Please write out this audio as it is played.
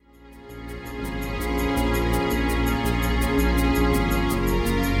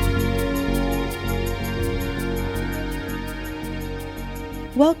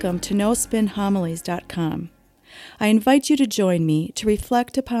Welcome to NoSpinHomilies.com. I invite you to join me to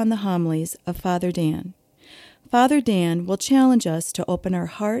reflect upon the homilies of Father Dan. Father Dan will challenge us to open our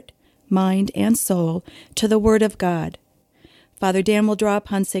heart, mind, and soul to the Word of God. Father Dan will draw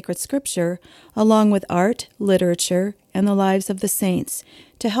upon sacred scripture along with art, literature, and the lives of the saints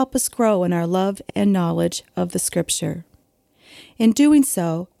to help us grow in our love and knowledge of the scripture. In doing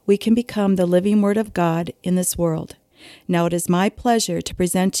so, we can become the living Word of God in this world. Now it is my pleasure to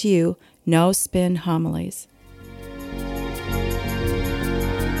present to you No Spin Homilies.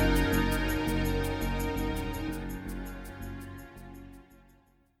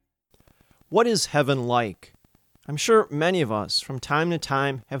 What is heaven like? I'm sure many of us from time to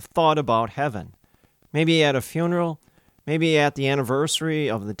time have thought about heaven. Maybe at a funeral, maybe at the anniversary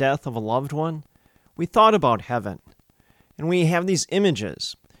of the death of a loved one. We thought about heaven, and we have these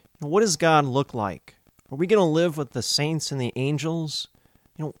images. What does God look like? Are we going to live with the saints and the angels?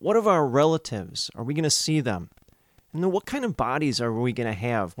 What of our relatives? Are we going to see them? And then what kind of bodies are we going to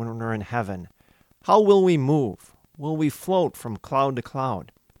have when we're in heaven? How will we move? Will we float from cloud to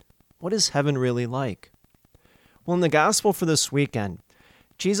cloud? What is heaven really like? Well, in the gospel for this weekend,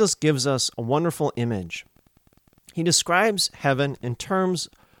 Jesus gives us a wonderful image. He describes heaven in terms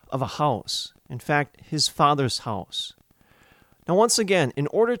of a house. In fact, his Father's house. Now, once again, in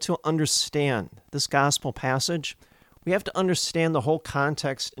order to understand this gospel passage, we have to understand the whole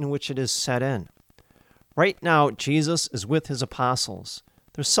context in which it is set in. Right now, Jesus is with his apostles.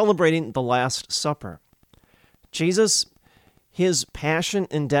 They're celebrating the Last Supper. Jesus, his passion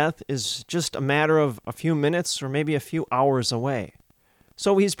and death is just a matter of a few minutes or maybe a few hours away.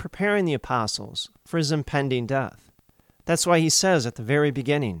 So he's preparing the apostles for his impending death. That's why he says at the very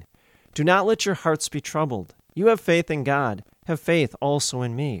beginning, "Do not let your hearts be troubled. You have faith in God. Have faith also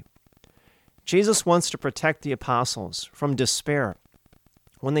in me." Jesus wants to protect the apostles from despair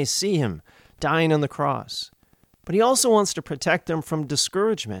when they see him dying on the cross. But he also wants to protect them from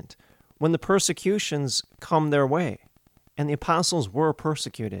discouragement when the persecutions come their way. And the apostles were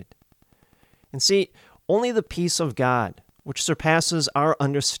persecuted. And see, only the peace of God, which surpasses our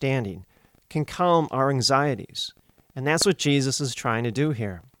understanding, can calm our anxieties. And that's what Jesus is trying to do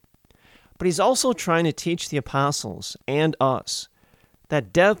here. But he's also trying to teach the apostles and us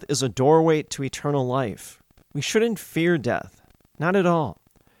that death is a doorway to eternal life. We shouldn't fear death, not at all.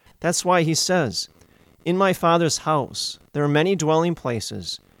 That's why he says, "In my Father's house there are many dwelling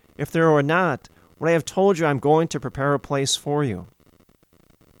places. If there were not, what I have told you, I'm going to prepare a place for you."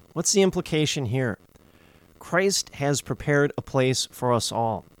 What's the implication here? Christ has prepared a place for us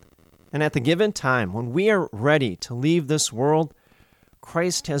all. And at the given time, when we are ready to leave this world,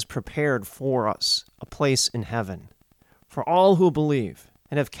 Christ has prepared for us a place in heaven, for all who believe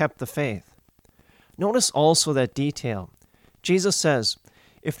and have kept the faith. Notice also that detail. Jesus says,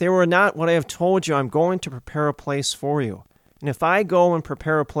 "If there were not what I have told you, I'm going to prepare a place for you. And if I go and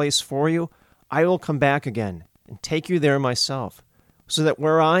prepare a place for you, I will come back again and take you there myself, so that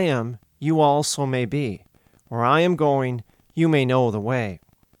where I am, you also may be. Where I am going, you may know the way."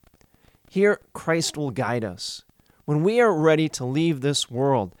 Here, Christ will guide us. When we are ready to leave this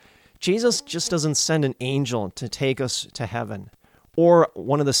world, Jesus just doesn't send an angel to take us to heaven, or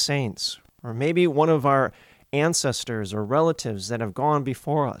one of the saints, or maybe one of our ancestors or relatives that have gone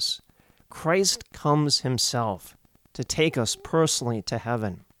before us. Christ comes himself to take us personally to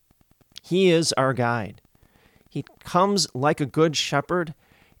heaven. He is our guide. He comes like a good shepherd,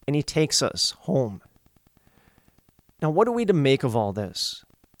 and he takes us home. Now, what are we to make of all this?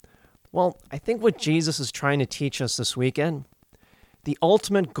 Well, I think what Jesus is trying to teach us this weekend, the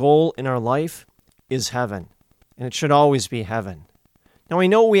ultimate goal in our life is heaven, and it should always be heaven. Now, I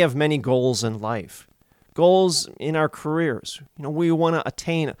know we have many goals in life, goals in our careers. We want to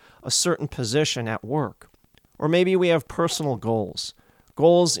attain a certain position at work, or maybe we have personal goals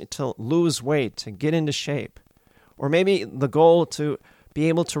to lose weight, to get into shape, or maybe the goal to be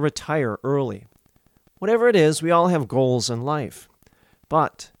able to retire early. Whatever it is, we all have goals in life.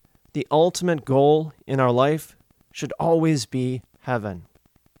 But the ultimate goal in our life should always be heaven.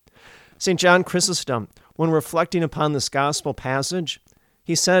 St. John Chrysostom, when reflecting upon this gospel passage,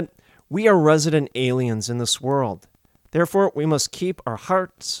 he said, "We are resident aliens in this world. Therefore, we must keep our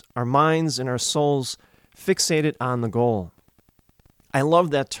hearts, our minds, and our souls fixated on the goal." I love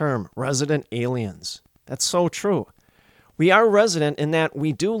that term, resident aliens. That's so true. We are resident in that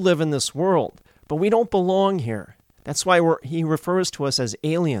we do live in this world, but we don't belong here. That's why he refers to us as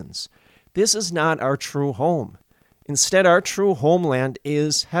aliens. This is not our true home. Instead, our true homeland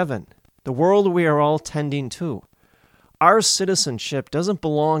is heaven, the world we are all tending to. Our citizenship doesn't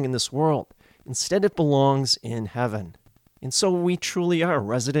belong in this world. Instead, it belongs in heaven. And so we truly are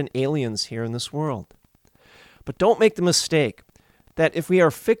resident aliens here in this world. But don't make the mistake that if we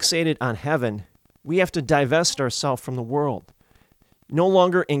are fixated on heaven, we have to divest ourselves from the world. No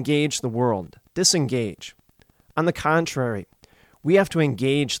longer engage the world, disengage. On the contrary, we have to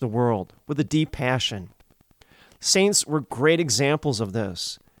engage the world with a deep passion. Saints were great examples of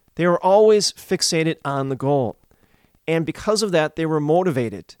this. They were always fixated on the goal. And because of that, they were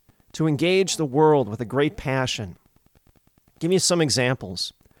motivated to engage the world with a great passion. Give you some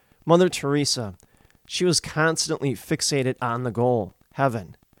examples. Mother Teresa, she was constantly fixated on the goal,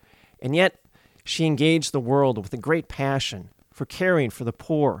 heaven. And yet, she engaged the world with a great passion for caring for the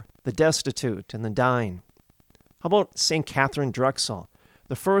poor, the destitute, and the dying. How about St. Catherine Drexel,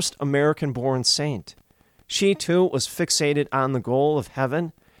 the first American-born saint? She, too, was fixated on the goal of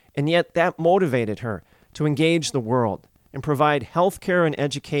heaven, and yet that motivated her to engage the world and provide health care and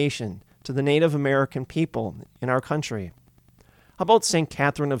education to the Native American people in our country. How about St.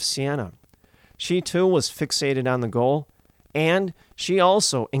 Catherine of Siena? She, too, was fixated on the goal, and she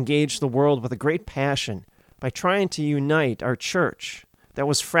also engaged the world with a great passion by trying to unite our church that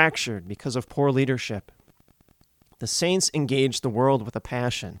was fractured because of poor leadership. The saints engaged the world with a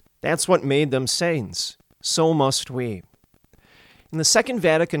passion. That's what made them saints. So must we. In the Second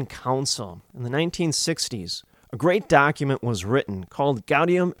Vatican Council in the 1960s, a great document was written called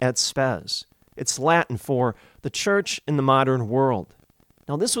Gaudium et Spes. It's Latin for the Church in the Modern World.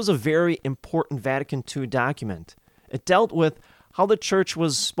 Now, this was a very important Vatican II document. It dealt with how the church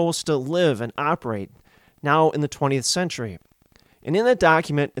was supposed to live and operate now in the 20th century. And in that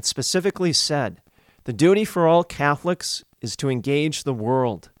document, it specifically said, the duty for all Catholics is to engage the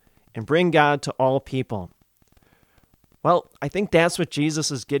world and bring God to all people. Well, I think that's what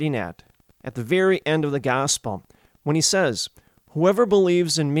Jesus is getting at the very end of the gospel, when he says, whoever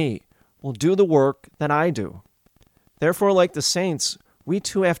believes in me will do the work that I do. Therefore, like the saints, we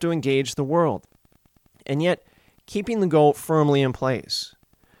too have to engage the world, and yet keeping the goal firmly in place.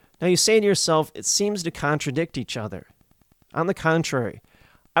 Now you say to yourself, it seems to contradict each other. On the contrary,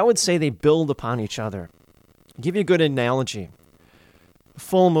 I would say they build upon each other. I'll give you a good analogy.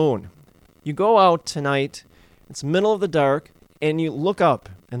 Full moon. You go out tonight, it's middle of the dark, and you look up,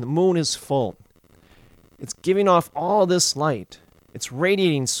 and the moon is full. It's giving off all this light. It's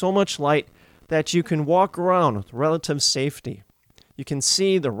radiating so much light that you can walk around with relative safety. You can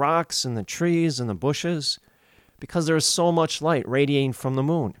see the rocks and the trees and the bushes because there is so much light radiating from the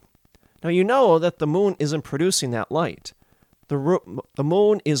moon. Now you know that the moon isn't producing that light. The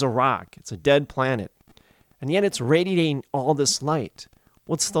moon is a rock. It's a dead planet. And yet it's radiating all this light.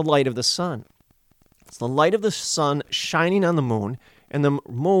 What's the light of the sun? It's the light of the sun shining on the moon, and the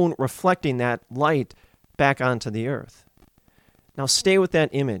moon reflecting that light back onto the earth. Now stay with that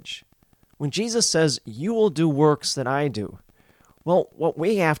image. When Jesus says, you will do works that I do, well, what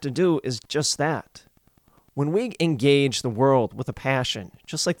we have to do is just that. When we engage the world with a passion,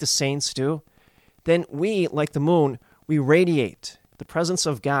 just like the saints do, then we, like the moon, we radiate the presence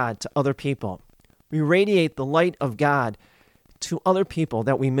of God to other people. We radiate the light of God to other people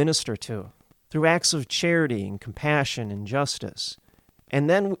that we minister to through acts of charity and compassion and justice. And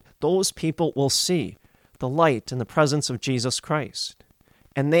then those people will see the light and the presence of Jesus Christ.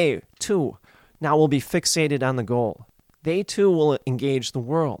 And they, too, now will be fixated on the goal. They, too, will engage the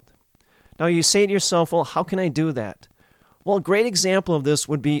world. Now you say to yourself, well, how can I do that? Well, a great example of this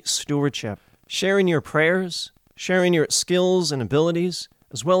would be stewardship. Sharing your prayers, sharing your skills and abilities,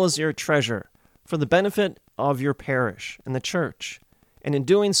 as well as your treasure, for the benefit of your parish and the church. And in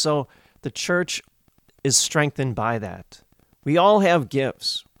doing so, the church is strengthened by that. We all have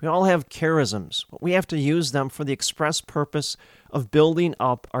gifts. We all have charisms, but we have to use them for the express purpose of building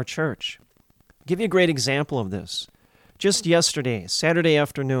up our church. I'll give you a great example of this. Just yesterday, Saturday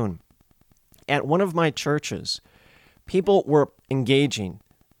afternoon, at one of my churches, people were engaging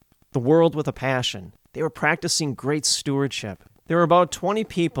the world with a passion. They were practicing great stewardship. There were about 20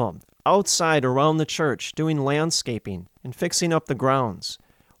 people outside around the church doing landscaping and fixing up the grounds,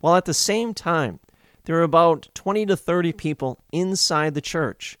 while at the same time, there were about 20 to 30 people inside the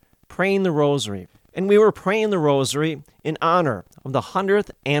church praying the rosary. And we were praying the rosary in honor of the 100th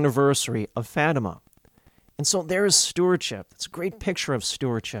anniversary of Fatima. And so there is stewardship. It's a great picture of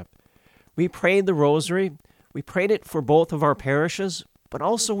stewardship. We prayed the rosary. We prayed it for both of our parishes, but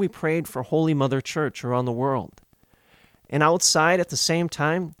also we prayed for Holy Mother Church around the world. And outside at the same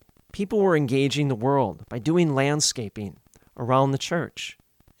time, people were engaging the world by doing landscaping around the church.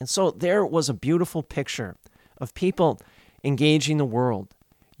 And so there was a beautiful picture of people engaging the world,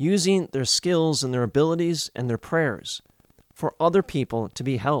 using their skills and their abilities and their prayers for other people to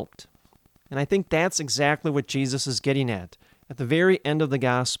be helped. And I think that's exactly what Jesus is getting at the very end of the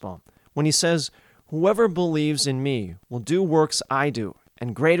gospel, when he says, "Whoever believes in me will do works I do,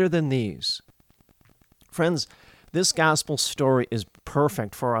 and greater than these." Friends, this gospel story is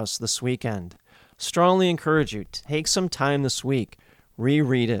perfect for us this weekend. Strongly encourage you to take some time this week,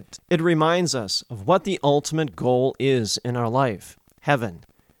 reread it. It reminds us of what the ultimate goal is in our life, heaven,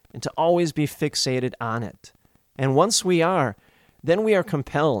 and to always be fixated on it. And once we are, then we are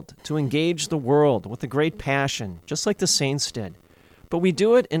compelled to engage the world with a great passion, just like the saints did. But we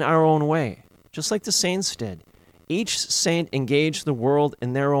do it in our own way, just like the saints did. Each saint engaged the world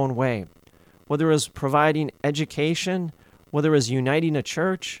in their own way, whether it was providing education, whether it was uniting a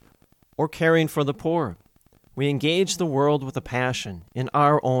church, or caring for the poor. We engage the world with a passion in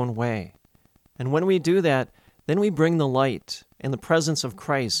our own way. And when we do that, then we bring the light and the presence of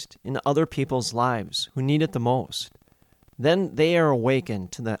Christ into other people's lives who need it the most. Then they are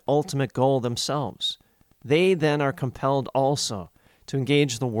awakened to the ultimate goal themselves. They then are compelled also to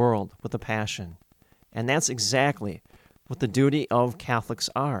engage the world with a passion. And that's exactly what the duty of Catholics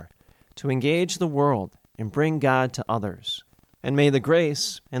are, to engage the world and bring God to others. And may the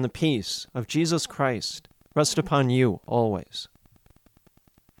grace and the peace of Jesus Christ rest upon you always.